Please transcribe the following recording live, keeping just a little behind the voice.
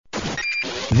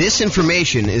This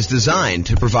information is designed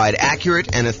to provide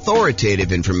accurate and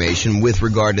authoritative information with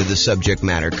regard to the subject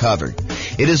matter covered.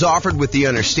 It is offered with the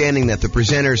understanding that the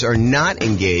presenters are not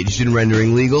engaged in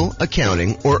rendering legal,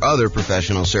 accounting, or other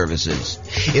professional services.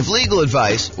 If legal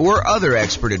advice or other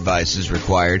expert advice is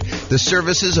required, the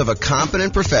services of a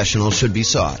competent professional should be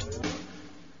sought.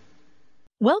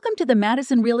 Welcome to the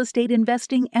Madison Real Estate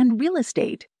Investing and Real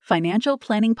Estate Financial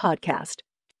Planning Podcast.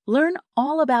 Learn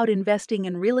all about investing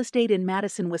in real estate in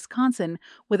Madison, Wisconsin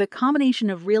with a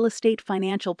combination of real estate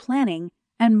financial planning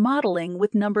and modeling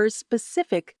with numbers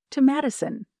specific to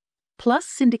Madison. Plus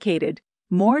syndicated,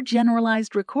 more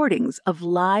generalized recordings of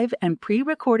live and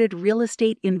pre-recorded real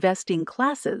estate investing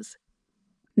classes.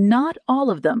 Not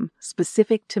all of them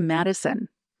specific to Madison.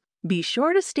 Be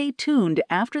sure to stay tuned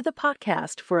after the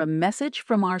podcast for a message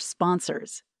from our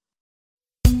sponsors.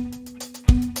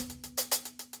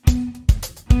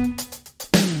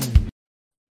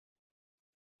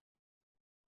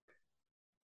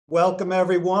 Welcome,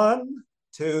 everyone,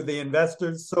 to the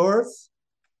Investor's Source,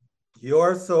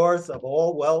 your source of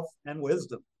all wealth and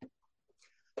wisdom.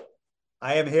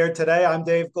 I am here today. I'm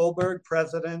Dave Goldberg,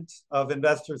 president of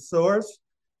Investor's Source.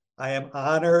 I am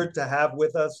honored to have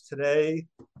with us today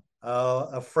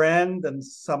a friend and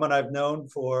someone I've known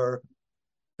for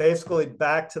basically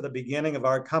back to the beginning of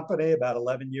our company about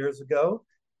 11 years ago,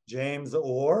 James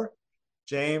Orr.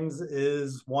 James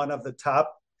is one of the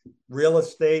top real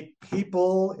estate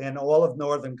people in all of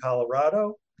Northern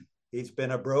Colorado. He's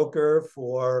been a broker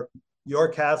for Your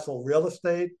Castle Real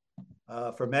Estate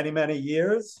for many, many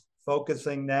years,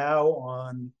 focusing now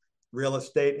on real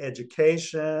estate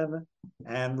education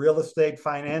and real estate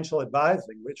financial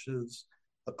advising, which is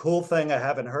a cool thing I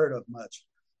haven't heard of much.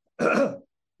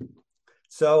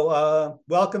 So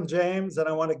welcome, James, and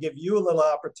I want to give you a little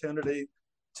opportunity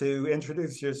to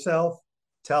introduce yourself.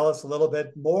 Tell us a little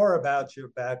bit more about your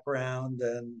background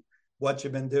and what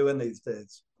you've been doing these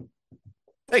days.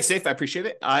 Thanks, Dave. I appreciate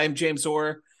it. I'm James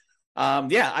Orr.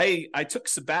 I took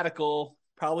sabbatical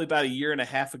probably about a year and a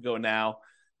half ago now.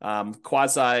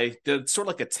 Did sort of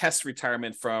like a test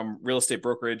retirement from real estate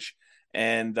brokerage,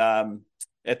 and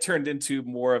it turned into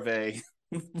more of a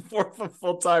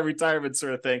full-time retirement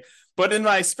sort of thing. But in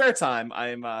my spare time,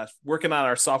 I'm working on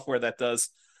our software that does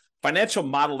financial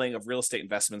modeling of real estate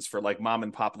investments for like mom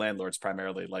and pop landlords,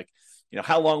 primarily. Like,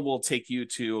 how long will it take you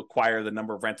to acquire the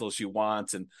number of rentals you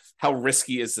want, and how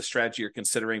risky is the strategy you're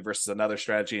considering versus another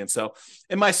strategy. And so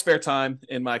in my spare time,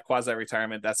 in my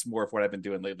quasi-retirement, that's more of what I've been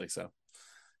doing lately. So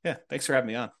yeah, thanks for having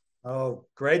me on. Oh,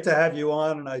 great to have you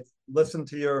on. And I listened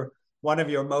to one of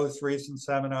your most recent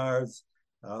seminars,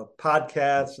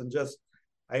 podcasts, and just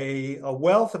a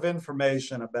wealth of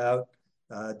information about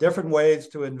different ways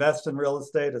to invest in real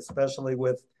estate, especially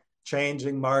with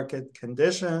changing market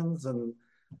conditions. And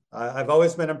I've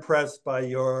always been impressed by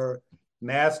your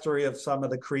mastery of some of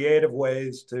the creative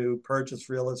ways to purchase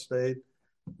real estate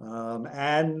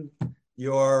and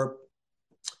your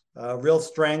real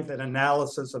strength and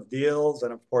analysis of deals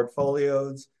and of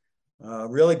portfolios.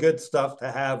 Really good stuff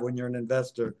to have when you're an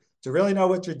investor, to really know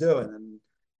what you're doing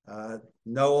and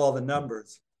know all the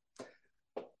numbers.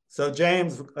 So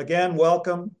James, again,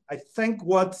 welcome. I think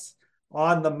what's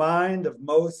on the mind of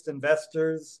most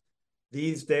investors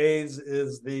these days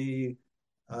is the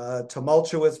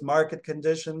tumultuous market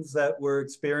conditions that we're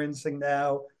experiencing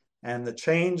now and the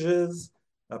changes,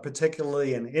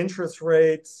 particularly in interest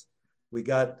rates. We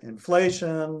got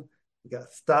inflation, we got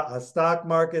a stock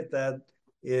market that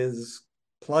is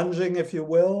plunging, if you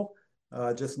will,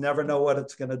 just never know what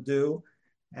it's going to do.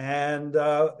 And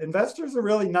investors are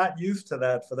really not used to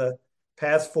that for the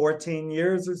past 14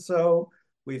 years or so.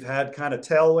 We've had kind of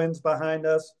tailwinds behind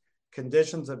us.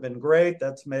 Conditions have been great.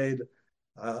 That's made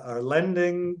our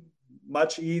lending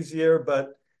much easier,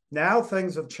 but now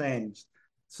things have changed.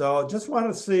 So just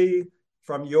want to see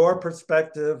from your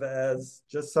perspective as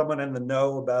just someone in the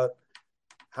know about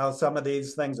how some of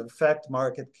these things affect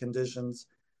market conditions.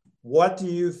 What do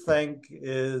you think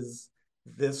is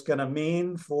this going to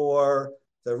mean for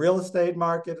the real estate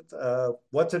market?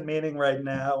 What's it meaning right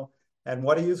now? And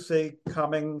what do you see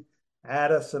coming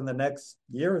at us in the next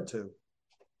year or two?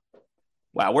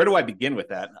 Wow, where do I begin with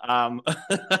that?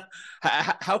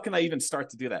 How can I even start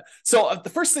to do that? So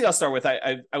the first thing I'll start with,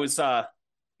 I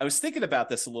was thinking about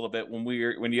this a little bit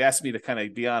when you asked me to kind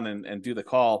of be on and do the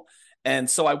call. And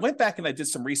so I went back and I did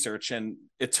some research, and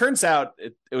it turns out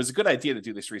it was a good idea to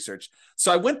do this research.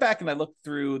 So I went back and I looked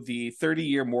through the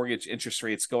 30-year mortgage interest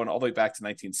rates going all the way back to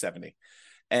 1970.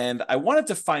 And I wanted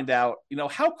to find out,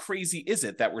 how crazy is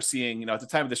it that we're seeing, at the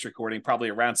time of this recording, probably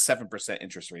around 7%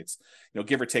 interest rates,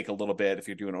 give or take a little bit if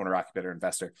you're doing owner, occupier,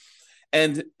 investor.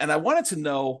 And I wanted to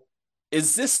know,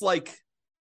 is this like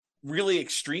really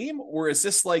extreme, or is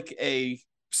this like a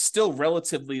still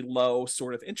relatively low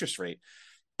sort of interest rate?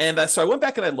 And so I went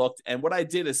back and I looked, and what I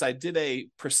did is I did a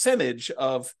percentage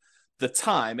of the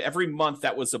time every month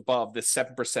that was above this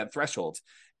 7% threshold.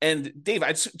 And Dave,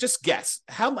 I just guess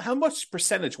how much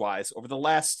percentage wise over the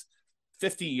last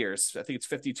 50 years, I think it's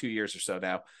 52 years or so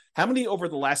now, how many over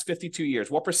the last 52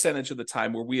 years, what percentage of the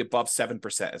time were we above 7%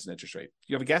 as an interest rate?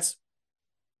 You have a guess?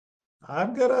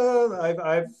 I've kind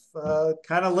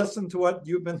of listened to what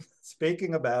you've been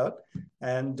speaking about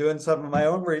and doing some of my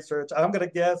own research. I'm gonna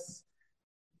guess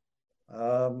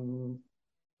 73%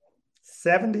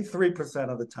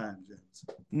 of the time, James.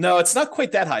 No, it's not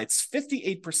quite that high. It's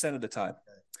 58% of the time.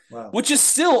 Wow. Which is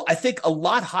still, I think, a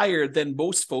lot higher than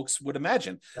most folks would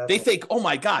imagine. They think, oh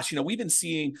my gosh, we've been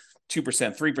seeing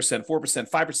 2%, 3%, 4%,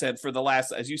 5% for the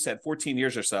last, as you said, 14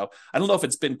 years or so. I don't know if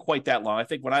it's been quite that long. I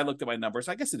think when I looked at my numbers,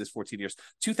 I guess it is 14 years.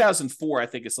 2004, I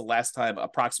think, is the last time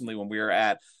approximately when we were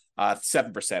at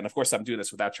 7%. Of course, I'm doing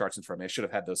this without charts in front of me. I should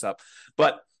have had those up.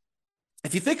 But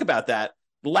if you think about that,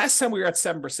 the last time we were at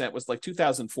 7% was like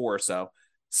 2004 or so.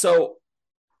 So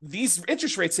these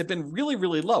interest rates have been really,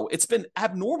 really low. It's been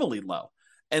abnormally low.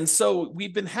 And so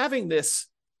we've been having this,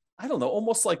 I don't know,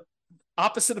 almost like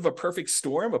opposite of a perfect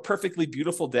storm, a perfectly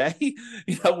beautiful day,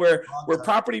 where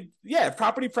property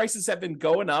prices have been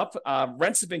going up,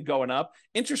 rents have been going up,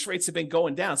 interest rates have been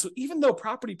going down. So even though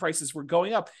property prices were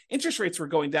going up, interest rates were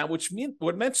going down, which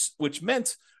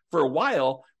meant for a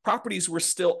while, properties were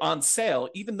still on sale,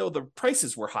 even though the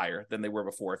prices were higher than they were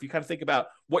before. If you kind of think about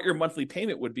what your monthly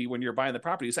payment would be when you're buying the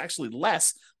property, it's actually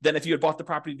less than if you had bought the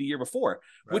property the year before,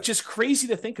 right, which is crazy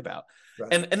to think about.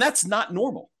 Right. And that's not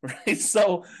normal, right?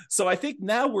 So I think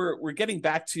now we're getting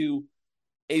back to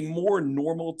a more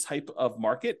normal type of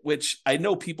market, which I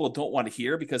know people don't want to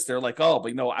hear because they're like, oh,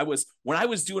 but when I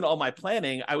was doing all my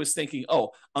planning, I was thinking,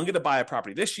 oh, I'm going to buy a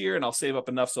property this year and I'll save up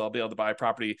enough so I'll be able to buy a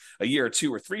property a year or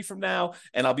 2 or 3 from now,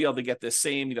 and I'll be able to get this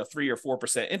same 3 or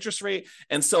 4% interest rate.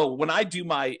 And so when I do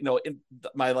my out in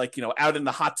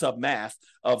the hot tub math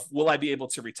of will I be able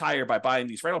to retire by buying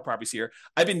these rental properties here,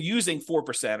 I've been using 4% or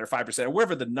 5% or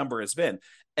whatever the number has been,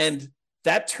 and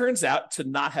that turns out to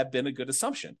not have been a good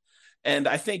assumption. And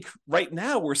I think right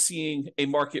now we're seeing a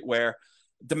market where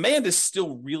demand is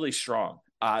still really strong.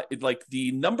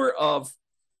 The number of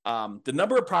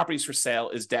properties for sale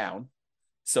is down,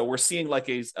 so we're seeing like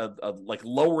a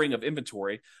lowering of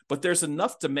inventory. But there's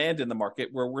enough demand in the market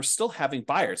where we're still having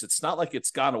buyers. It's not like it's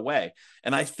gone away.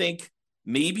 And I think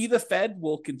maybe the Fed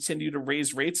will continue to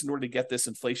raise rates in order to get this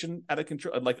inflation out of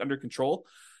control, under control.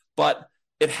 But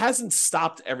it hasn't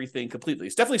stopped everything completely.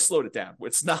 It's definitely slowed it down.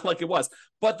 It's not like it was.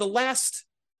 But the last,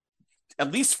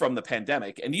 at least from the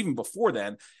pandemic, and even before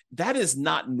then, that is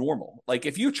not normal. Like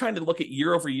if you're trying to look at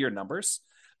year-over-year numbers,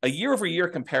 a year-over-year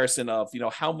comparison of,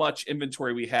 how much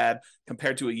inventory we had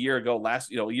compared to a year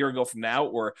ago from now,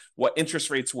 or what interest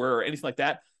rates were or anything like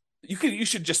that, you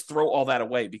should just throw all that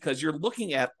away, because you're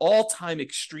looking at all-time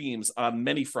extremes on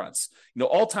many fronts.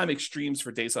 All-time extremes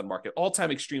for days on market,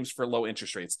 all-time extremes for low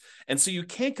interest rates. And so you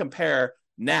can't compare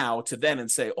now to then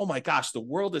and say, oh my gosh, the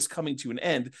world is coming to an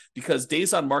end because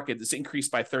days on market is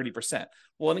increased by 30%.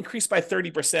 Well, it increased by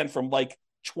 30% from like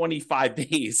 25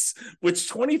 days, which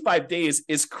 25 days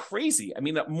is crazy. I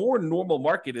mean, a more normal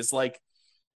market is like,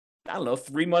 I don't know,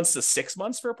 3 months to 6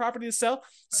 months for a property to sell.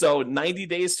 So 90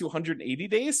 days to 180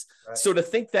 days. Right. So to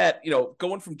think that,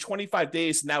 going from 25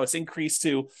 days, now it's increased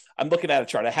to, I'm looking at a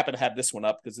chart. I happen to have this one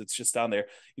up because it's just down there.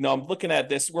 I'm looking at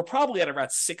this. We're probably at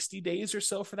around 60 days or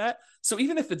so for that. So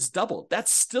even if it's doubled,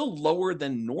 that's still lower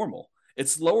than normal.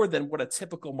 It's lower than what a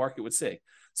typical market would say.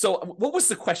 So what was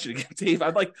the question again, Dave?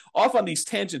 I'm like off on these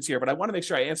tangents here, but I want to make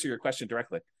sure I answer your question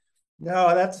directly.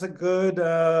 No, that's a good,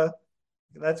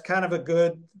 that's kind of a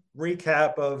good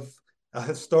recap of a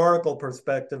historical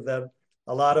perspective that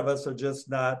a lot of us are just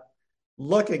not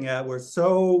looking at. We're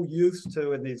so used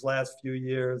to, in these last few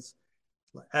years,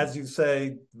 as you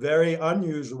say, very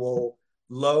unusual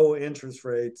low interest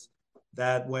rates,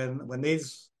 that when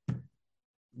these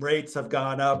rates have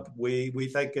gone up, we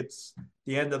think it's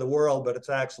the end of the world, but it's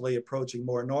actually approaching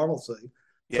more normalcy.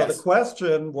 Yes. So the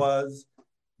question was,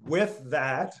 with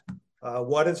that,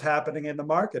 what is happening in the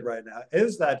market right now?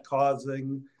 Is that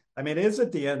causing, is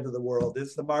it the end of the world?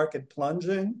 Is the market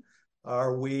plunging?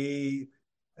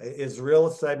 Is real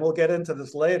estate, we'll get into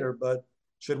this later, but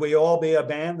should we all be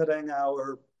abandoning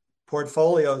our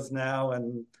portfolios now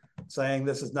and saying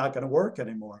this is not going to work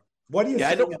anymore? What are you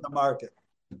seeing in the market?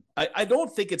 I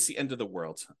don't think it's the end of the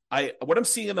world. What I'm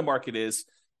seeing in the market is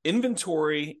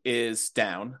inventory is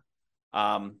down.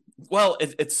 Well,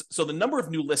 it's so the number of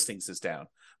new listings is down,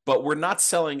 but we're not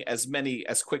selling as many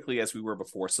as quickly as we were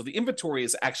before. So the inventory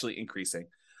is actually increasing.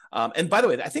 And by the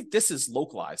way, I think this is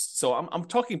localized. So I'm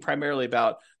talking primarily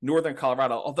about Northern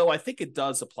Colorado, although I think it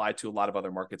does apply to a lot of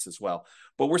other markets as well.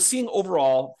 But we're seeing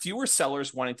overall fewer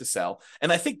sellers wanting to sell.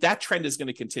 And I think that trend is going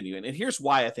to continue. And here's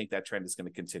why I think that trend is going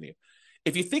to continue.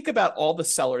 If you think about all the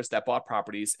sellers that bought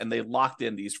properties and they locked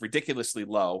in these ridiculously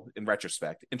low, in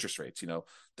retrospect, interest rates,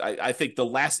 I think the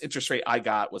last interest rate I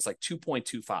got was like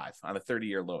 2.25 on a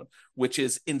 30-year loan, which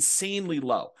is insanely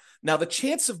low. Now, the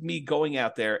chance of me going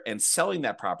out there and selling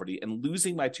that property and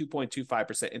losing my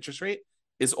 2.25% interest rate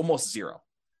is almost zero.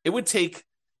 It would take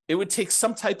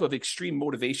some type of extreme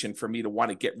motivation for me to want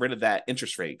to get rid of that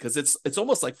interest rate, because it's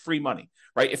almost like free money,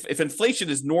 right? If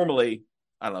inflation is normally,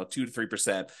 I don't know, 2 to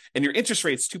 3%, and your interest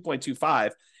rate is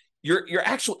 2.25, your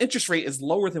actual interest rate is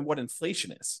lower than what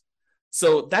inflation is.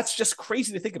 So that's just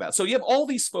crazy to think about. So you have all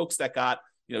these folks that got,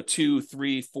 2,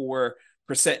 3, 4%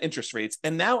 interest rates,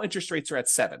 and now interest rates are at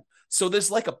 7. So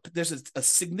there's a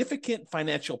significant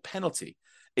financial penalty,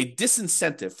 a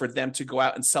disincentive for them to go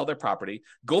out and sell their property,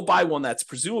 go buy one that's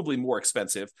presumably more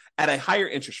expensive at a higher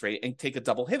interest rate and take a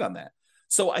double hit on that.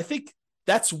 So I think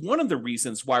that's one of the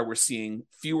reasons why we're seeing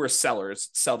fewer sellers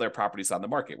sell their properties on the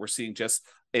market. We're seeing just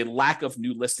a lack of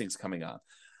new listings coming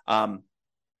on.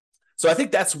 So I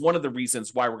think that's one of the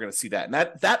reasons why we're going to see that. And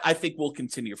that I think will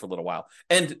continue for a little while.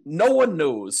 And no one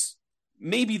knows.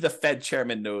 Maybe the Fed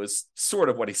chairman knows sort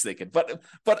of what he's thinking, but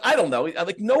I don't know.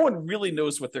 Like, no one really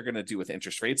knows what they're going to do with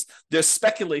interest rates. There's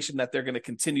speculation that they're going to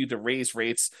continue to raise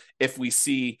rates if we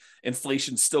see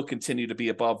inflation still continue to be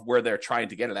above where they're trying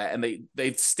to get it at. And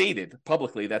they've stated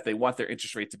publicly that they want their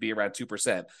interest rate to be around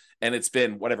 2%, and it's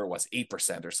been whatever it was,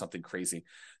 8% or something crazy.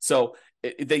 So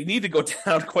they need to go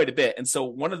down quite a bit. And so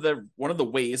one of the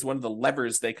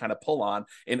levers they kind of pull on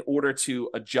in order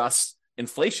to adjust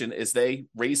inflation is they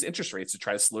raise interest rates to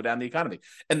try to slow down the economy.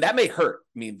 And that may hurt.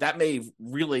 I mean, that may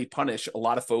really punish a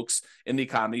lot of folks in the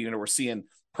economy. We're seeing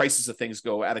prices of things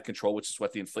go out of control, which is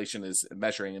what the inflation is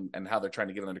measuring and how they're trying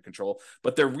to get it under control.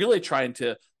 But they're really trying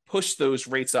to push those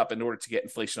rates up in order to get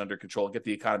inflation under control and get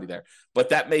the economy there. But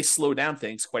that may slow down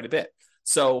things quite a bit.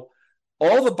 So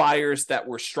all the buyers that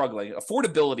were struggling,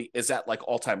 affordability is at like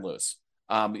all-time lows.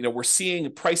 We're seeing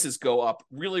prices go up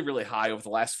really, really high over the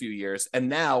last few years. And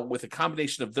now with a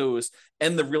combination of those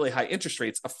and the really high interest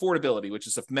rates, affordability, which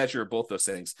is a measure of both those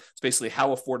things, it's basically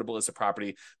how affordable is a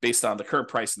property based on the current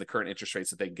price and the current interest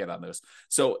rates that they can get on those.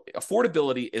 So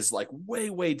affordability is like way,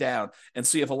 way down. And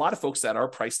so you have a lot of folks that are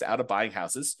priced out of buying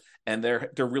houses, and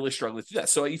they're really struggling to do that.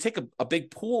 So you take a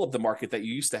big pool of the market that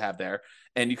you used to have there,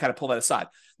 and you kind of pull that aside.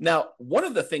 Now, one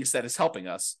of the things that is helping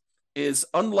us is,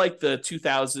 unlike the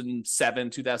 2007,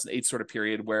 2008 sort of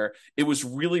period where it was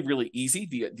really, really easy,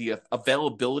 the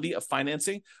availability of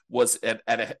financing was at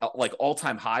like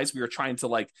all-time highs. We were trying to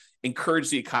like encourage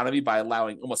the economy by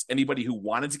allowing almost anybody who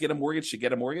wanted to get a mortgage to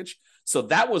get a mortgage. So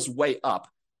that was way up.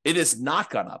 It has not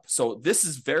gone up. So this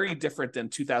is very different than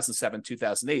 2007,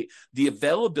 2008. The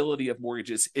availability of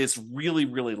mortgages is really,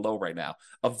 really low right now,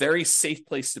 a very safe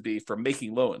place to be for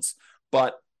making loans.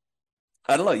 But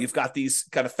I don't know, you've got these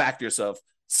kind of factors of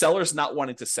sellers not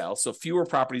wanting to sell, so fewer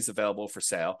properties available for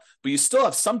sale, but you still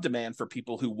have some demand for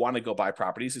people who want to go buy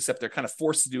properties, except they're kind of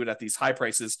forced to do it at these high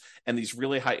prices and these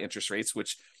really high interest rates,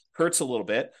 which hurts a little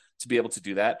bit to be able to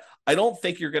do that. I don't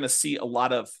think you're going to see a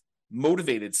lot of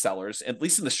motivated sellers, at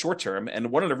least in the short term.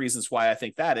 And one of the reasons why I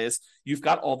think that is, you've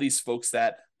got all these folks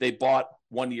that they bought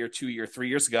 1 year, 2 year, 3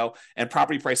 years ago, and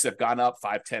property prices have gone up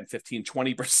 5, 10, 15,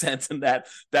 20% in that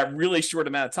really short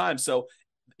amount of time. So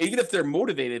even if they're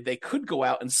motivated, they could go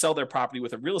out and sell their property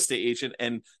with a real estate agent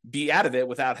and be out of it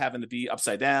without having to be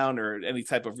upside down or any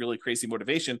type of really crazy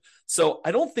motivation. So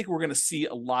I don't think we're going to see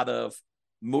a lot of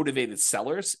motivated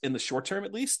sellers in the short term,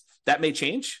 at least. That may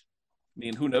change. I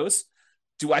mean, who knows?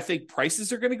 Do I think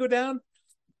prices are going to go down?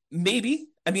 Maybe.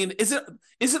 I mean, is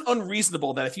it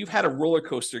unreasonable that if you've had a roller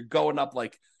coaster going up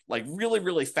like really,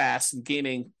 really fast and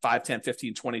gaining 5, 10,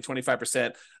 15, 20,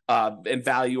 25% in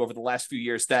value over the last few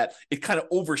years, that it kind of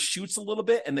overshoots a little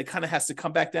bit and it kind of has to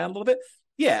come back down a little bit?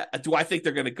 Yeah. Do I think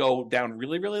they're going to go down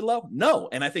really, really low? No.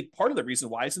 And I think part of the reason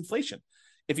why is inflation.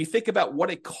 If you think about what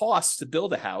it costs to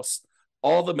build a house,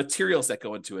 all the materials that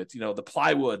go into it, the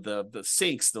plywood, the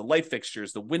sinks, the light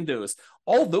fixtures, the windows,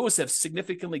 all those have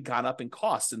significantly gone up in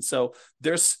cost. And so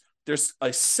there's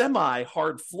a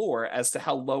semi-hard floor as to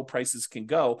how low prices can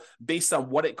go based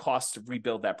on what it costs to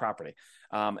rebuild that property.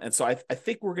 And so I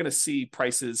think we're going to see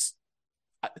prices.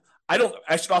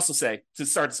 I should also say, to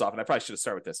start this off, and I probably should have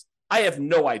started with this, I have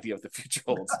no idea what the future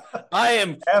holds. I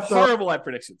am horrible at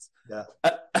predictions. Yeah.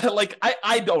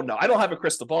 I don't know. I don't have a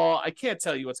crystal ball. I can't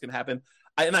tell you what's going to happen.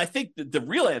 And I think the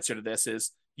real answer to this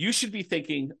is you should be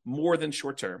thinking more than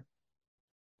short term.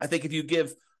 I think if you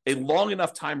give a long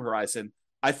enough time horizon,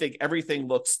 I think everything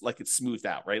looks like it's smoothed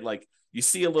out, right? Like you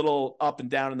see a little up and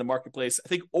down in the marketplace. I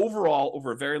think overall,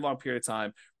 over a very long period of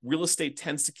time, real estate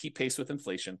tends to keep pace with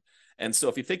inflation. And so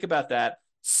if you think about that,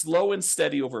 slow and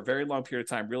steady over a very long period of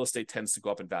time, real estate tends to go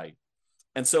up in value.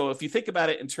 And so if you think about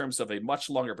it in terms of a much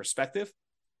longer perspective,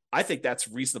 I think that's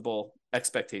reasonable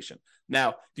expectation. Now,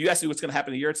 if you ask me what's going to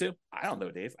happen in a year or two, I don't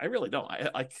know, Dave. I really don't.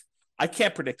 I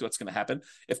can't predict what's going to happen.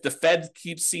 If the Fed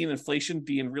keeps seeing inflation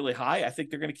being really high, I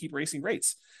think they're going to keep raising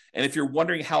rates. And if you're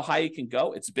wondering how high it can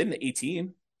go, it's been to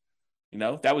 18.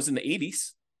 That was in the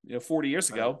 80s, 40 years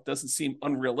ago. Right. Doesn't seem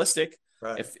unrealistic.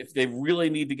 Right. If they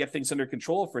really need to get things under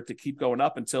control for it to keep going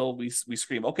up until we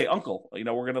scream, okay, uncle,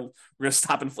 we're gonna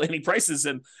stop inflating prices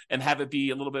and have it be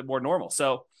a little bit more normal.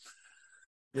 So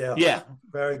yeah,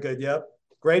 very good. Yep,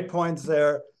 great points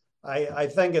there. I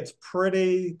think it's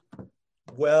pretty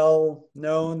well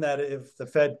known that if the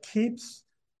Fed keeps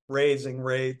raising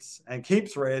rates and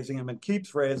keeps raising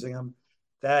them,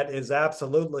 that is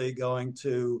absolutely going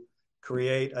to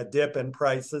create a dip in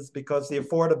prices because the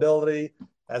affordability,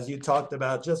 as you talked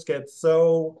about, just gets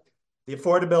the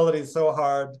affordability is so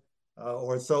hard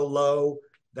or so low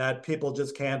that people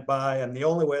just can't buy. And the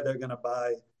only way they're going to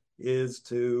buy is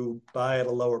to buy at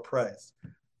a lower price.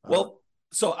 Well,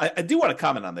 so I do want to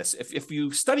comment on this. If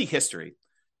you study history,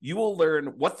 you will learn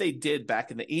what they did back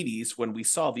in the 80s when we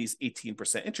saw these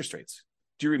 18% interest rates.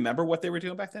 Do you remember what they were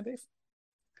doing back then, Dave?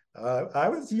 I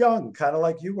was young, kind of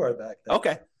like you were back then.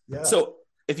 Okay. Yeah. So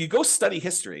if you go study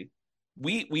history,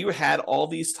 we had all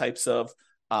these types of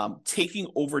taking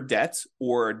over debt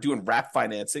or doing wrap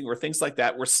financing or things like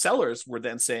that, where sellers were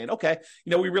then saying, okay,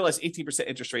 we realize 18%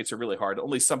 interest rates are really hard.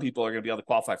 Only some people are going to be able to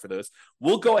qualify for those.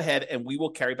 We'll go ahead and we will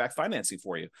carry back financing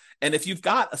for you. And if you've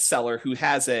got a seller who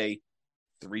has a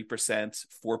 3%,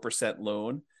 4%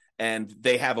 loan, and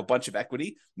they have a bunch of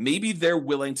equity, maybe they're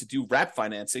willing to do wrap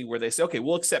financing where they say, okay,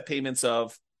 we'll accept payments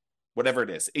of whatever it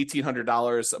is,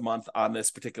 $1,800 a month on this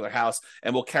particular house,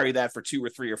 and we'll carry that for 2 or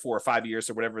 3 or 4 or 5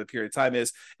 years or whatever the period of time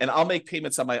is, and I'll make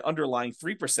payments on my underlying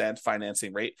 3%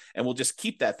 financing rate, and we'll just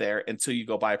keep that there until you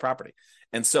go buy a property.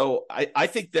 And so I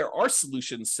think there are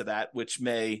solutions to that which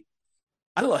may,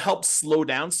 help slow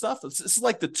down stuff. This is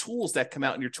like the tools that come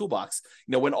out in your toolbox.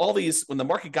 When the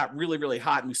market got really, really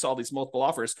hot and we saw these multiple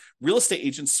offers, real estate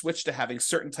agents switched to having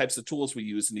certain types of tools we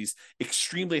use in these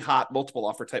extremely hot multiple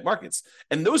offer type markets.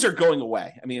 And those are going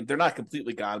away. I mean, they're not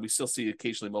completely gone. We still see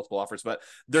occasionally multiple offers, but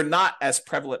they're not as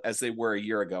prevalent as they were a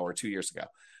year ago or 2 years ago.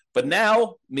 But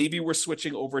now maybe we're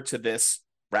switching over to this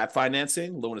wrap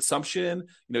financing, loan assumption.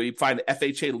 You find an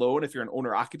FHA loan if you're an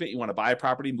owner occupant, you want to buy a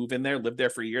property, move in there, live there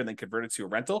for a year, and then convert it to a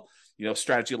rental.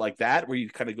 Strategy like that where you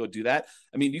kind of go do that.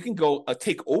 I mean, you can go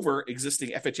take over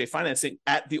existing FHA financing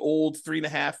at the old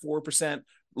 3.5%, 4%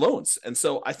 loans. And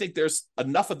so I think there's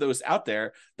enough of those out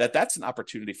there that's an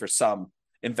opportunity for some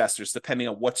investors, depending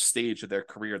on what stage of their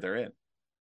career they're in.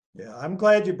 Yeah, I'm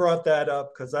glad you brought that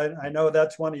up because I know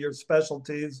that's one of your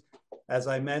specialties. As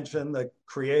I mentioned, the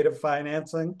creative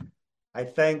financing. I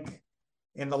think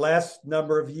in the last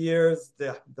number of years,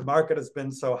 the market has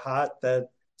been so hot that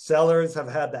sellers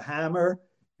have had the hammer,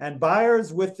 and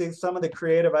buyers with some of the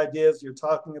creative ideas you're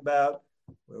talking about,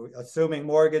 assuming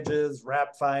mortgages,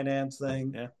 wrap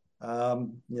financing,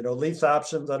 lease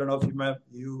options. I don't know if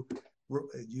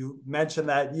you mentioned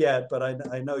that yet, but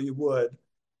I know you would.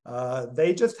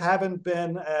 They just haven't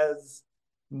been as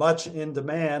much in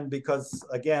demand because,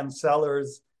 again,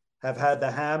 sellers have had the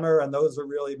hammer, and those are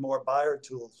really more buyer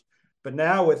tools. But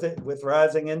now with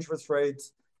rising interest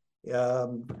rates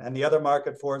and the other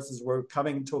market forces, we're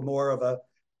coming to more of a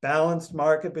balanced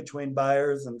market between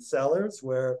buyers and sellers,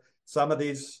 where some of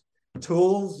these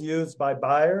tools used by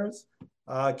buyers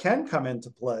can come into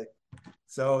play.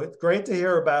 So it's great to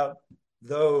hear about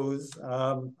those.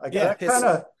 That kind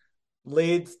of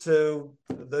leads to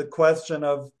the question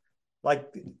of,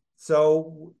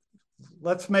 so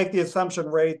let's make the assumption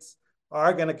rates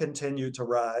are going to continue to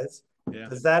rise. Yeah.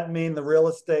 Does that mean do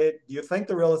you think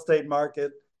the real estate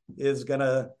market is going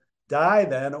to die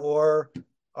then, or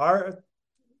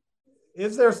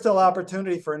is there still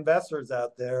opportunity for investors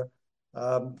out there,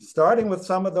 starting with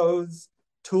some of those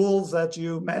tools that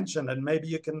you mentioned, and maybe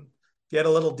you can get a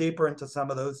little deeper into some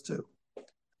of those too?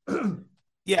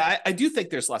 Yeah, I do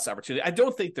think there's less opportunity. I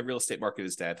don't think the real estate market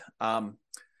is dead.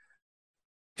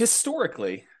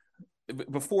 Historically,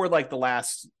 before the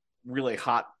last really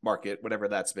hot market, whatever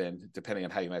that's been, depending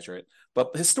on how you measure it.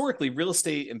 But historically, real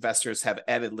estate investors have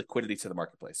added liquidity to the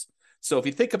marketplace. So if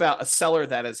you think about a seller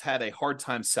that has had a hard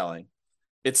time selling,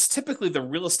 it's typically the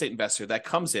real estate investor that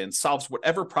comes in, solves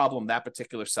whatever problem that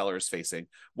particular seller is facing,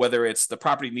 whether it's the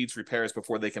property needs repairs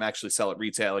before they can actually sell it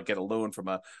retail and get a loan from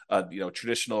a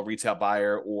traditional retail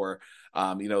buyer, or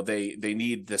they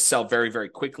need to sell very, very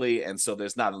quickly, and so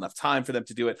there's not enough time for them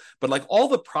to do it. But like all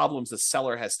the problems the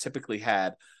seller has typically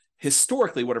had,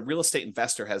 historically, what a real estate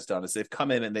investor has done is they've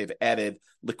come in and they've added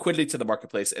liquidity to the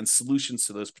marketplace and solutions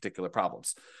to those particular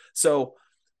problems. So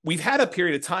we've had a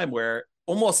period of time where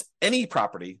almost any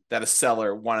property that a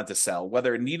seller wanted to sell,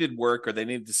 whether it needed work or they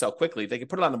needed to sell quickly, they could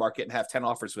put it on the market and have 10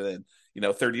 offers within,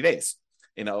 30 days,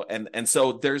 and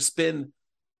so there's been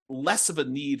less of a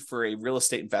need for a real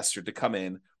estate investor to come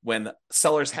in when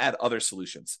sellers had other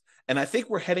solutions. And I think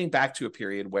we're heading back to a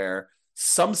period where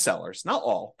some sellers, not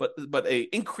all, but a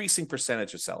increasing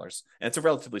percentage of sellers, and it's a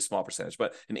relatively small percentage,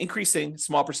 but an increasing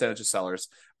small percentage of sellers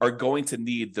are going to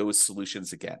need those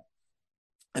solutions again.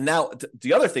 And now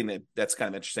the other thing that's kind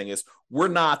of interesting is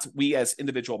we as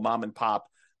individual mom and pop,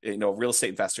 real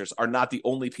estate investors are not the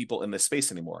only people in this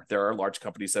space anymore. There are large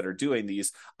companies that are doing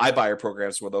these iBuyer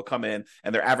programs where they'll come in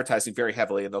and they're advertising very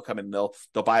heavily, and they'll come in and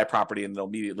they'll buy a property and they'll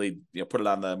immediately put it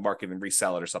on the market and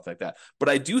resell it or something like that. But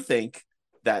I do think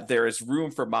that there is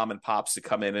room for mom and pops to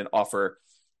come in and offer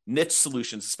niche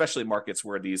solutions, especially in markets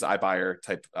where these iBuyer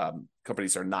type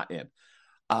companies are not in.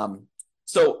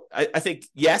 So I think,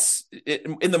 yes,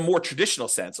 in the more traditional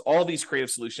sense, all these creative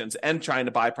solutions and trying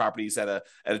to buy properties at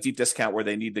a deep discount where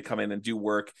they need to come in and do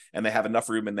work and they have enough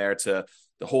room in there to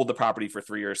hold the property for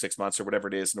 3 or 6 months or whatever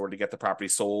it is in order to get the property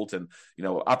sold, and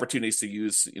opportunities to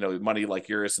use money like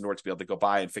yours in order to be able to go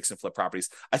buy and fix and flip properties.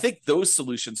 I think those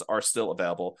solutions are still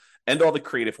available, and all the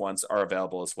creative ones are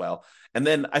available as well. And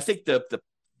then I think the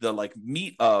like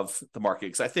meat of the market,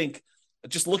 because I think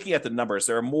just looking at the numbers,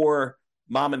 there are more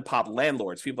mom and pop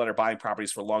landlords, people that are buying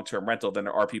properties for long-term rental, than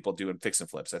there are people doing fix and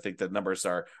flips. I think the numbers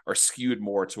are skewed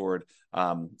more toward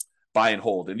buy and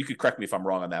hold. And you could correct me if I'm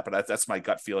wrong on that, but that's my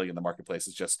gut feeling in the marketplace.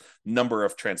 It's just number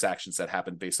of transactions that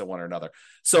happen based on one or another.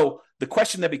 So the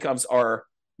question that becomes, are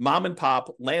mom and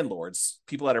pop landlords,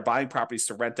 people that are buying properties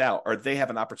to rent out, are they have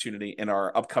an opportunity in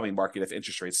our upcoming market if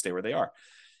interest rates stay where they are?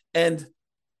 And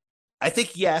I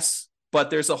think yes, but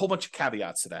there's a whole bunch of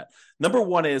caveats to that. Number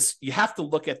one is you have to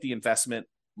look at the investment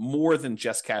more than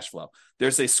just cash flow.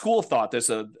 There's a school of thought. There's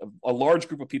a large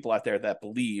group of people out there that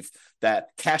believe that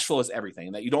cash flow is everything,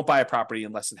 and that you don't buy a property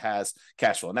unless it has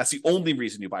cash flow. And that's the only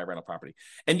reason you buy a rental property.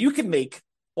 And you can make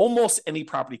almost any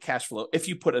property cash flow if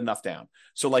you put enough down.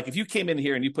 So like if you came in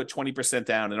here and you put 20%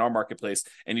 down in our marketplace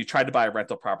and you tried to buy a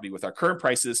rental property with our current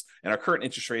prices and our current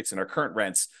interest rates and our current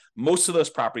rents, most of those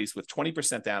properties with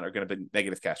 20% down are going to be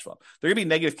negative cash flow. They're going to be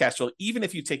negative cash flow even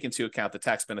if you take into account the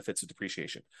tax benefits of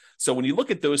depreciation. So when you look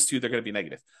at those two, they're going to be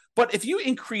negative. But if you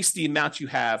increase the amount you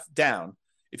have down,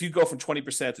 if you go from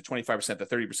 20% to 25% to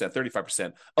 30%,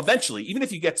 35%, eventually, even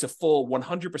if you get to full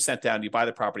 100% down, you buy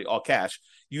the property all cash,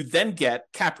 you then get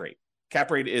cap rate.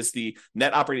 Cap rate is the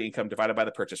net operating income divided by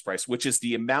the purchase price, which is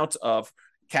the amount of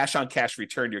cash on cash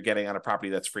return you're getting on a property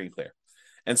that's free and clear.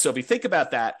 And so if you think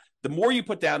about that, the more you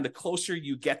put down, the closer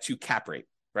you get to cap rate.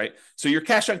 Right. So your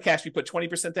cash on cash, you put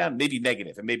 20% down, maybe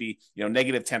negative, and maybe,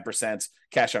 negative 10%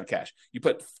 cash on cash. You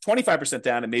put 25%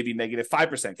 down and maybe negative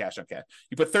 5% cash on cash.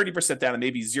 You put 30% down and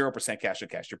maybe 0% cash on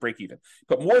cash. You're break even.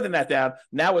 Put more than that down.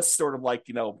 Now it's sort of like,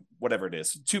 whatever it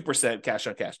is, 2% cash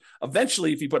on cash.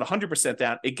 Eventually, if you put 100%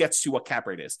 down, it gets to what cap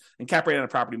rate is. And cap rate on a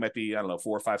property might be,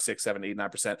 4, 5, 6, 7, 8,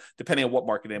 9%, depending on what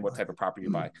market and what type of property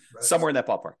you buy, somewhere in that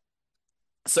ballpark.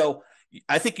 So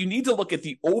I think you need to look at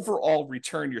the overall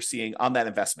return you're seeing on that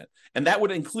investment. And that would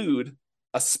include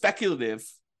a speculative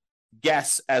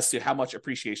guess as to how much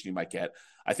appreciation you might get.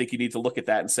 I think you need to look at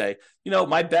that and say,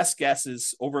 my best guess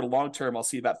is over the long term, I'll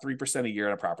see about 3% a year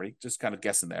on a property, just kind of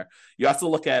guessing there. You have to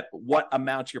look at what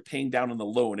amount you're paying down on the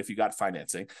loan if you got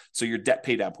financing. So your debt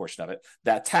pay down portion of it,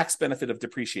 that tax benefit of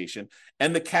depreciation,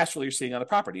 and the cash flow you're seeing on the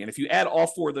property. And if you add all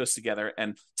four of those together,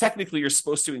 and technically you're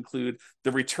supposed to include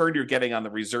the return you're getting on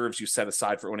the reserves you set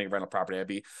aside for owning a rental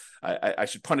property. I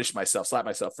should punish myself, slap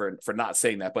myself for not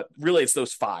saying that, but really it's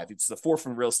those five. It's the 4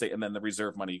 from real estate and then the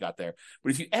reserve money you got there.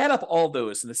 But if you add up all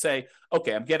those and to say,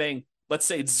 okay, I'm getting, let's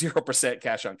say it's 0%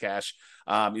 cash on cash,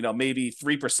 maybe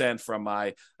 3% from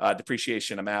my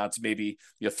depreciation amount, maybe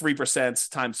 3%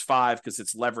 times 5 because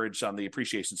it's leverage on the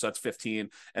appreciation, so that's 15,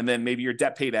 and then maybe your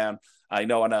debt pay down.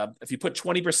 If you put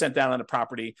 20% down on a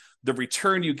property, the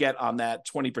return you get on that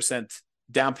 20%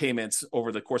 down payments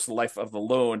over the course of the life of the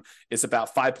loan is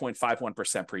about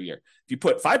 5.51% per year. If you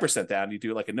put 5% down, you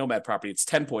do like a Nomad property, it's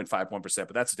 10.51%,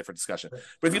 but that's a different discussion.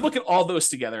 But if you look at all those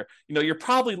together, you're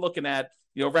probably looking at,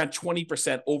 around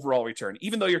 20% overall return,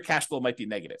 even though your cash flow might be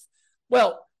negative.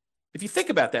 Well, if you think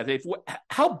about that, Dave,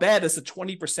 how bad is a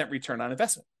 20% return on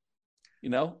investment?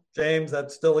 James,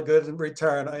 that's still a good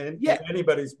return in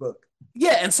anybody's book.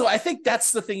 Yeah. And so I think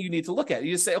that's the thing you need to look at.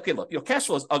 You say, okay, look, cash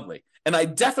flow is ugly. And I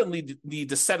definitely need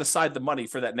to set aside the money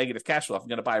for that negative cash flow. If I'm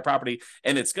going to buy a property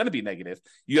and it's going to be negative,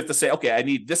 you have to say, okay, I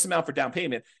need this amount for down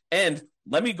payment. And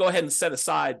let me go ahead and set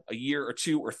aside a year or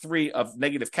 2 or 3 of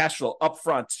negative cash flow up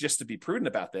front just to be prudent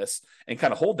about this and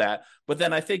kind of hold that. But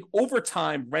then I think over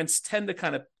time, rents tend to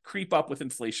kind of creep up with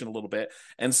inflation a little bit.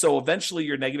 And so eventually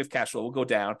your negative cash flow will go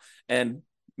down. And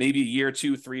maybe a year,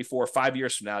 2, 3, 4, 5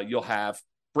 years from now, you'll have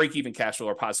break-even cash flow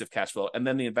or positive cash flow, and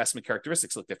then the investment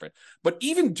characteristics look different. But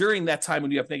even during that time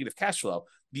when you have negative cash flow,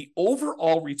 the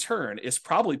overall return is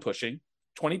probably pushing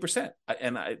 20%.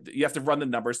 And you have to run the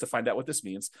numbers to find out what this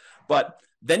means. But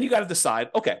then you got to decide,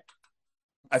 okay,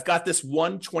 I've got this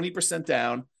 20%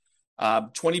 down,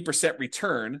 20%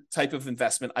 return type of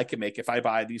investment I can make if I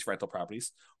buy these rental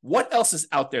properties. What else is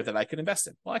out there that I can invest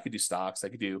in? Well, I could do stocks, I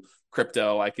could do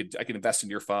crypto, I could invest in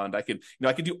your fund, I could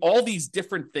do all these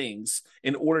different things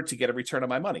in order to get a return on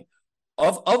my money.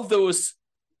 Of those,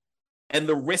 and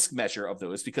the risk measure of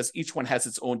those, because each one has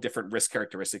its own different risk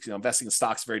characteristics. Investing in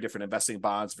stocks is very different. Investing in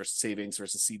bonds versus savings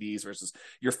versus CDs versus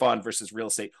your fund versus real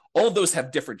estate. All of those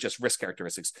have different just risk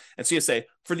characteristics. And so you say,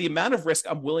 for the amount of risk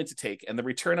I'm willing to take and the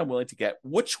return I'm willing to get,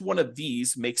 which one of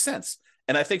these makes sense?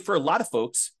 And I think for a lot of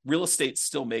folks, real estate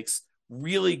still makes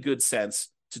really good sense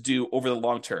to do over the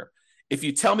long term. If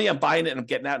you tell me I'm buying it and I'm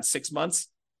getting out in 6 months,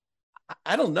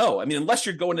 I don't know. I mean, unless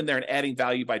you're going in there and adding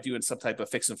value by doing some type of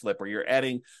fix and flip, or you're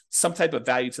adding some type of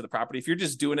value to the property. If you're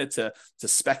just doing it to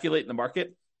speculate in the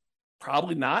market,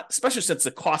 probably not, especially since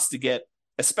the cost to get,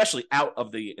 especially out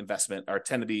of the investment,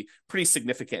 tend to be pretty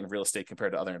significant in real estate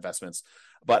compared to other investments.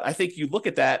 But I think you look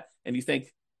at that and you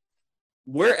think,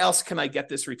 where else can I get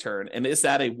this return? And is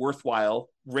that a worthwhile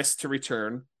risk to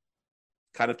return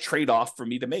kind of trade-off for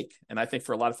me to make? And I think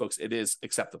for a lot of folks, it is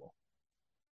acceptable.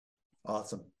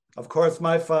 Awesome. Of course,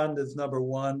 my fund is number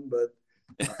one, but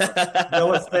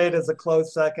real estate is a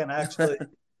close second. Actually,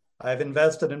 I've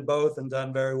invested in both and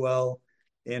done very well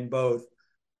in both.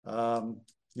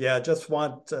 Just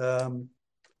want,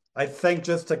 I think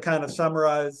just to kind of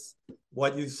summarize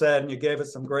what you said, and you gave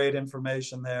us some great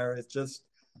information there, it's just,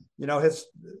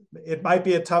 it might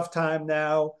be a tough time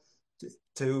now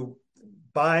to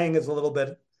buying is a little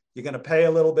bit, you're going to pay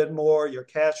a little bit more, your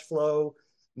cash flow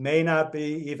may not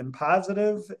be even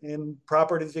positive in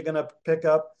properties you're going to pick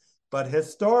up. But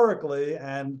historically,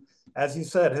 and as you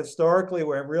said, historically,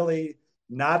 we're really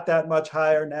not that much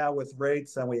higher now with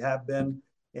rates than we have been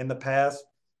in the past.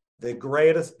 The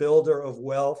greatest builder of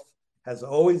wealth has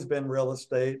always been real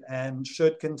estate and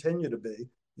should continue to be.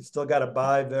 You still got to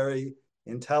buy very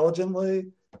intelligently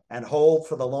and hold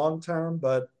for the long term,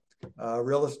 but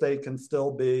real estate can still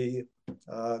be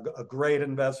a great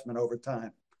investment over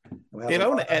time. Dave, I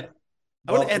want to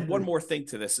add one more thing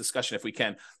to this discussion if we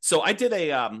can. So I did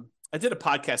a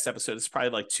podcast episode. It's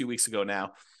probably like 2 weeks ago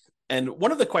now. And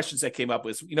one of the questions that came up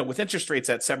was, with interest rates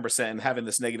at 7% and having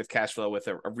this negative cash flow with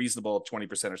a reasonable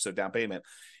 20% or so down payment,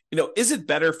 is it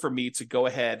better for me to go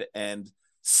ahead and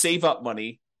save up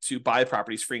money to buy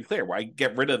properties free and clear, where I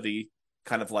get rid of the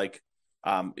kind of like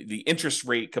the interest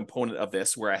rate component of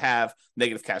this, where I have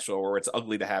negative cash flow, or it's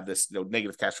ugly to have this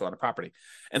negative cash flow on a property.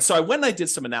 And so I went and I did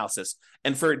some analysis,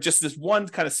 and for just this one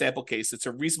kind of sample case, it's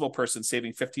a reasonable person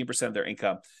saving 15% of their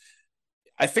income.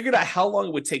 I figured out how long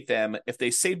it would take them if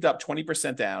they saved up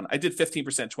 20% down. I did 15%,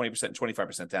 20%, and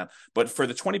 25% down. But for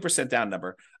the 20% down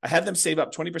number, I had them save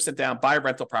up 20% down, buy a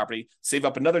rental property, save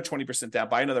up another 20% down,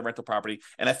 buy another rental property.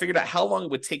 And I figured out how long it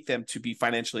would take them to be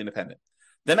financially independent.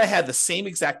 Then I had the same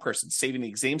exact person saving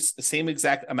the same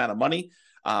exact amount of money,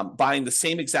 buying the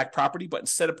same exact property, but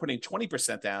instead of putting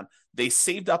 20% down, they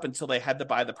saved up until they had to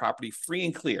buy the property free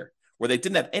and clear, where they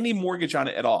didn't have any mortgage on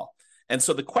it at all. And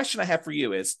so the question I have for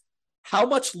you is, how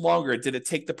much longer did it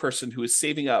take the person who is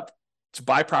saving up to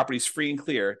buy properties free and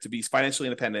clear to be financially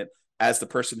independent as the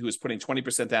person who is putting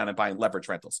 20% down and buying leverage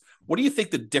rentals? What do you think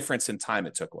the difference in time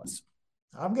it took was?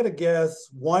 I'm going to guess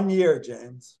 1 year,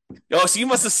 James. Oh, so you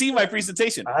must have seen my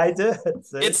presentation. I did.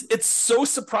 It's so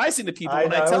surprising to people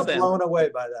when I tell them. I was blown away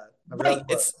by that. Right.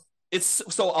 It's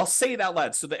so I'll say it out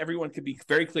loud so that everyone can be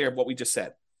very clear of what we just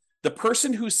said. The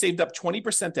person who saved up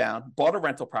 20% down, bought a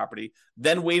rental property,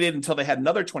 then waited until they had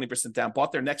another 20% down,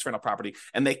 bought their next rental property,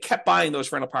 and they kept buying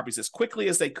those rental properties as quickly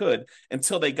as they could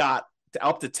until they got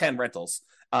up to 10 rentals.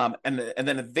 And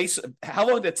then how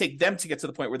long did it take them to get to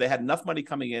the point where they had enough money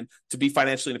coming in to be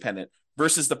financially independent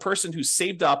versus the person who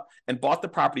saved up and bought the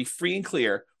property free and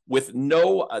clear with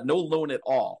no loan at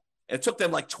all. And it took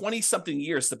them like 20 something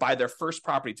years to buy their first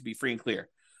property to be free and clear.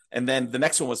 And then the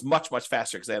next one was much, much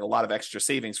faster because they had a lot of extra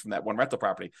savings from that one rental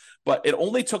property. But it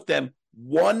only took them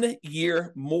 1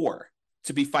 year more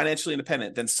to be financially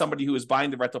independent than somebody who is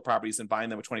buying the rental properties and buying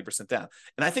them with 20% down.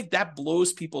 And I think that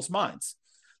blows people's minds.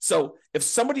 So if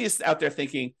somebody is out there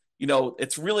thinking,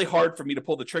 it's really hard for me to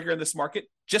pull the trigger in this market,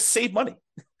 just save money.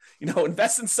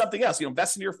 Invest in something else,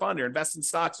 invest in your fund or invest in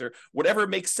stocks or whatever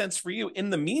makes sense for you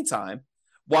in the meantime,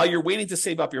 while you're waiting to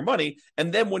save up your money.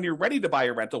 And then when you're ready to buy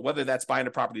a rental, whether that's buying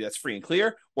a property that's free and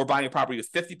clear or buying a property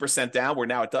with 50% down where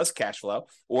now it does cash flow,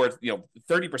 or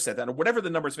 30% down, or whatever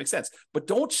the numbers make sense. But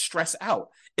don't stress out.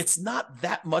 It's not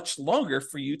that much longer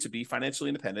for you to be financially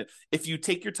independent if you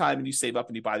take your time and you save up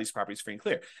and you buy these properties free and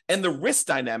clear. And the risk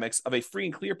dynamics of a free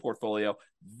and clear portfolio,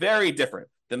 very different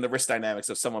than the risk dynamics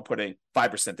of someone putting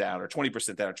 5% down or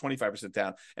 20% down or 25%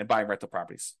 down and buying rental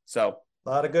properties. So a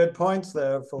lot of good points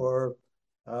there for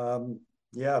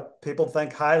people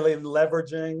think highly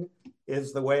leveraging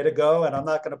is the way to go. And I'm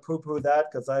not going to poo-poo that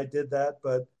because I did that.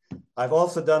 But I've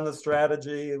also done the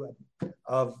strategy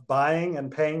of buying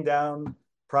and paying down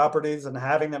properties and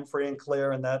having them free and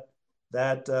clear. And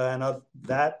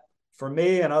that for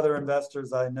me and other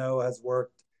investors I know has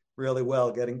worked really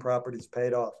well, getting properties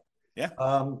paid off. Yeah.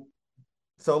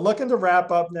 So looking to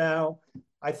wrap up now,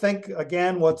 I think,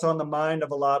 again, what's on the mind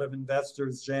of a lot of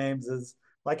investors, James, is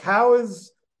like, how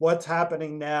is what's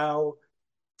happening now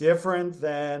different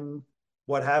than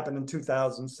what happened in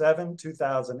 2007,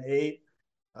 2008?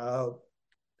 How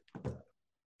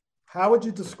would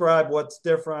you describe what's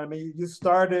different? I mean, you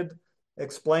started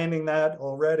explaining that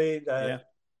already, that,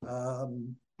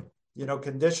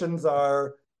 conditions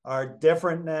are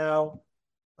different now,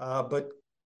 but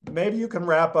maybe you can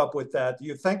wrap up with that. Do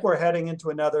you think we're heading into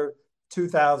another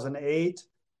 2008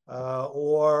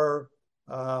 or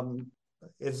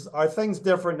are things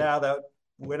different now that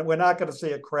we're not going to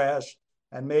see a crash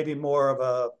and maybe more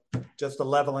of just a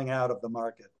leveling out of the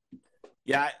market?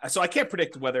 Yeah, so I can't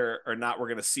predict whether or not we're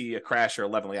going to see a crash or a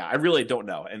leveling out. I really don't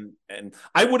know. And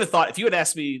I would have thought, if you had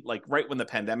asked me, like right when the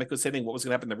pandemic was hitting, what was going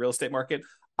to happen in the real estate market,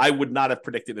 I would not have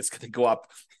predicted it's going to go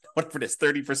up whatever it is,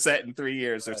 30% in 3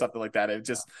 years or something like that.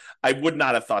 I would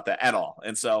not have thought that at all.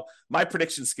 And so my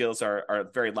prediction skills are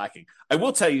very lacking. I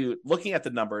will tell you, looking at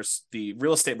the numbers, the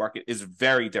real estate market is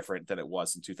very different than it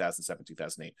was in 2007,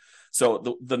 2008.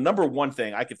 So the number one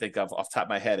thing I can think of off the top of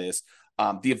my head is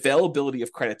the availability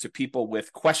of credit to people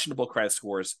with questionable credit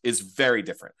scores is very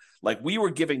different. Like, we were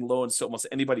giving loans to almost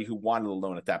anybody who wanted a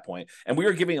loan at that point. And we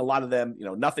were giving a lot of them,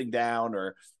 nothing down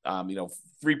or,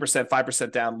 3%,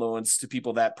 5% down loans to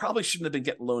people that probably shouldn't have been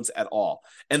getting loans at all.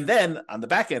 And then on the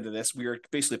back end of this, we were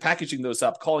basically packaging those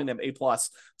up, calling them A+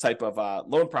 type of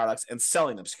loan products and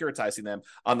selling them, securitizing them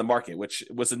on the market, which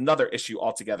was another issue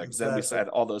altogether, because then we had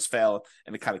all those fail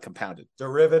and it kind of compounded.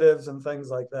 Derivatives and things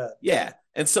like that. Yeah.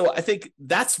 And so I think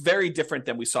that's very different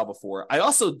than we saw before. I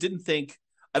also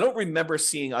I don't remember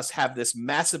seeing us have this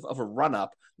massive of a run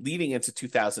up leading into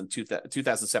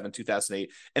 2007,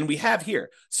 2008. And we have here.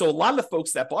 So a lot of the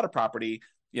folks that bought a property,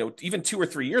 even 2 or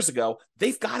 3 years ago,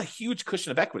 they've got a huge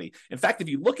cushion of equity. In fact, if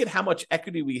you look at how much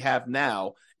equity we have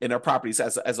now in our properties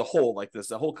as a whole, like this,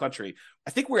 the whole country,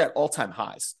 I think we're at all-time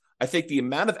highs. I think the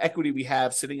amount of equity we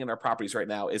have sitting in our properties right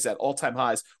now is at all-time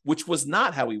highs, which was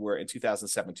not how we were in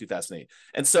 2007, 2008.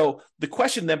 And so the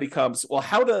question then becomes, well,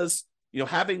 how does,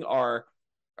 having our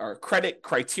credit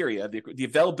criteria, the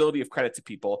availability of credit to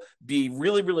people, be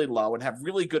really, really low and have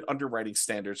really good underwriting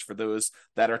standards for those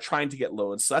that are trying to get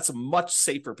loans? So that's a much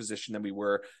safer position than we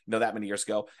were, that many years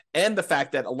ago. And the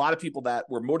fact that a lot of people that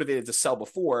were motivated to sell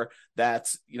before,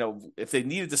 that, if they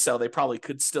needed to sell, they probably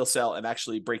could still sell and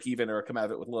actually break even or come out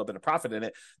of it with a little bit of profit in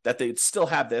it, that they'd still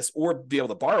have this or be able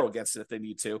to borrow against it if they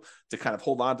need to kind of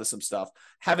hold on to some stuff.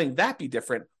 Having that be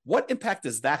different, what impact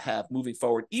does that have moving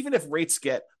forward, even if rates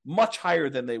get much higher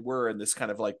than they were in this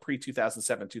kind of like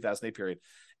pre-2007, 2008 period?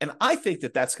 And I think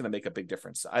that that's going to make a big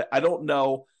difference. I don't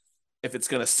know if it's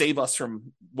going to save us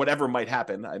from whatever might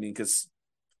happen. I mean, because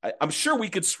I'm sure we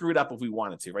could screw it up if we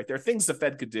wanted to, right? There are things the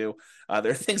Fed could do.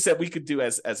 There are things that we could do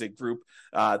as a group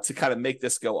to kind of make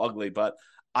this go ugly. But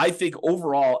I think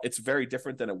overall, it's very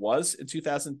different than it was in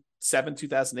 2007,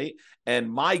 2008.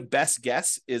 And my best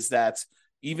guess is that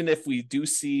even if we do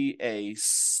see a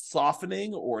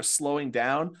softening or slowing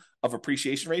down of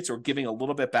appreciation rates or giving a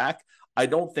little bit back, I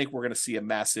don't think we're going to see a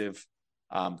massive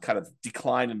kind of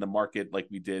decline in the market like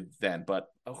we did then. But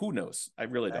who knows? I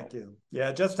really don't. Thank you.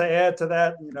 Yeah, just to add to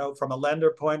that, from a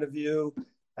lender point of view,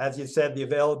 as you said, the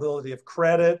availability of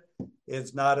credit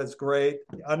is not as great.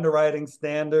 The underwriting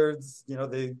standards,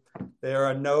 there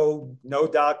are no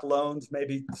doc loans.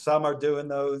 Maybe some are doing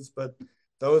those, but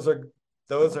those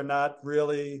are not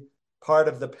really part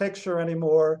of the picture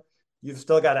anymore. You've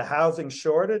still got a housing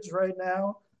shortage right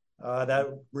now that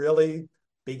really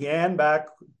began back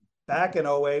in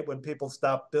 08 when people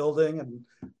stopped building, and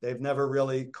they've never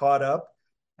really caught up.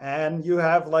 And you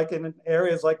have, like in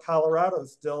areas like Colorado,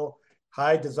 still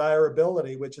high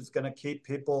desirability, which is going to keep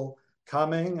people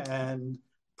coming and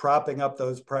propping up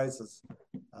those prices.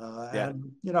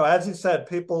 And, as you said,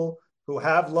 people who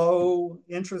have low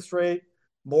interest rate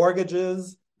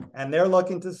mortgages and they're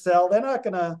looking to sell, they're not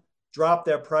going to drop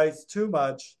their price too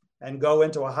much and go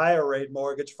into a higher rate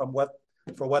mortgage for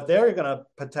what they're going to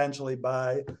potentially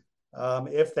buy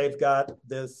if they've got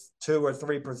this 2 or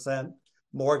 3%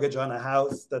 mortgage on a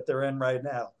house that they're in right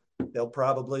now. They'll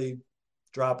probably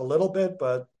drop a little bit,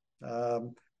 but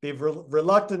be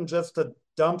reluctant just to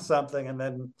dump something and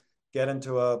then get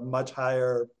into a much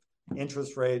higher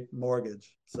interest rate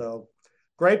mortgage. So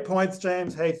great points,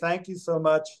 James. Hey, thank you so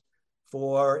much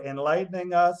for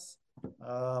enlightening us.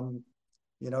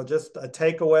 Just a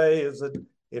takeaway is that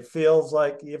it feels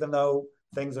like even though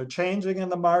things are changing in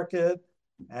the market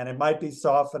and it might be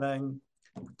softening,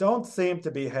 don't seem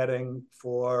to be heading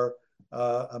for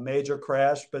a major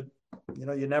crash, but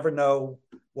you never know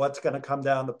what's going to come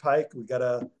down the pike. We got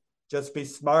to just be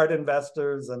smart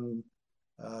investors and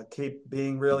keep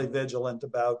being really vigilant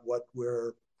about what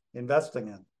we're investing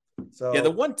in. So yeah, the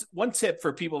one tip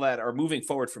for people that are moving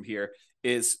forward from here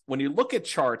is when you look at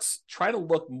charts, try to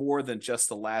look more than just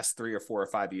the last 3 or 4 or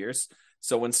 5 years.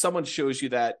 So when someone shows you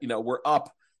that, we're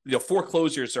up,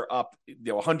 foreclosures are up,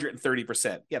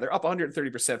 130%. Yeah, they're up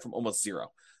 130% from almost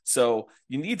zero. So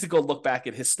you need to go look back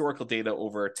at historical data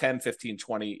over 10, 15,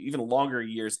 20, even longer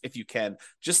years if you can,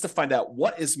 just to find out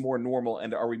what is more normal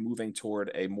and are we moving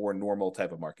toward a more normal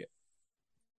type of market.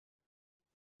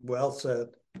 Well said.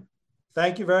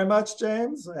 Thank you very much,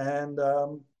 James. And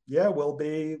we'll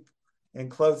be in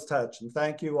close touch. And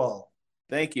thank you all.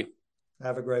 Thank you.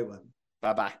 Have a great one.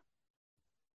 Bye-bye.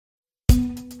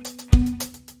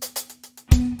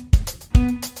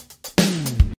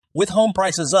 With home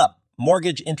prices up,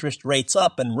 mortgage interest rates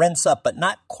up, and rents up, but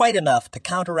not quite enough to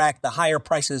counteract the higher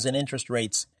prices and interest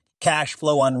rates, cash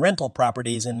flow on rental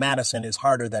properties in Madison is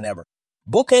harder than ever.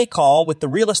 Book a call with the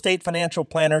Real Estate Financial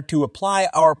Planner to apply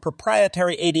our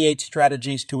proprietary 88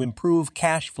 strategies to improve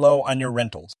cash flow on your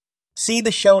rentals. See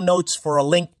the show notes for a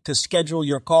link to schedule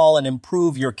your call and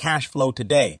improve your cash flow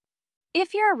today.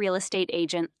 If you're a real estate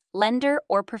agent, lender,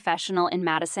 or professional in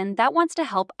Madison that wants to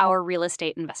help our real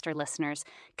estate investor listeners,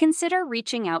 consider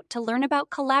reaching out to learn about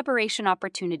collaboration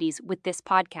opportunities with this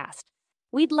podcast.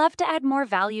 We'd love to add more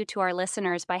value to our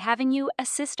listeners by having you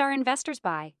assist our investors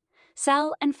buy,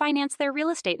 sell, and finance their real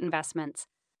estate investments.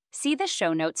 See the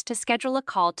show notes to schedule a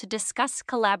call to discuss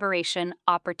collaboration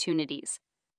opportunities.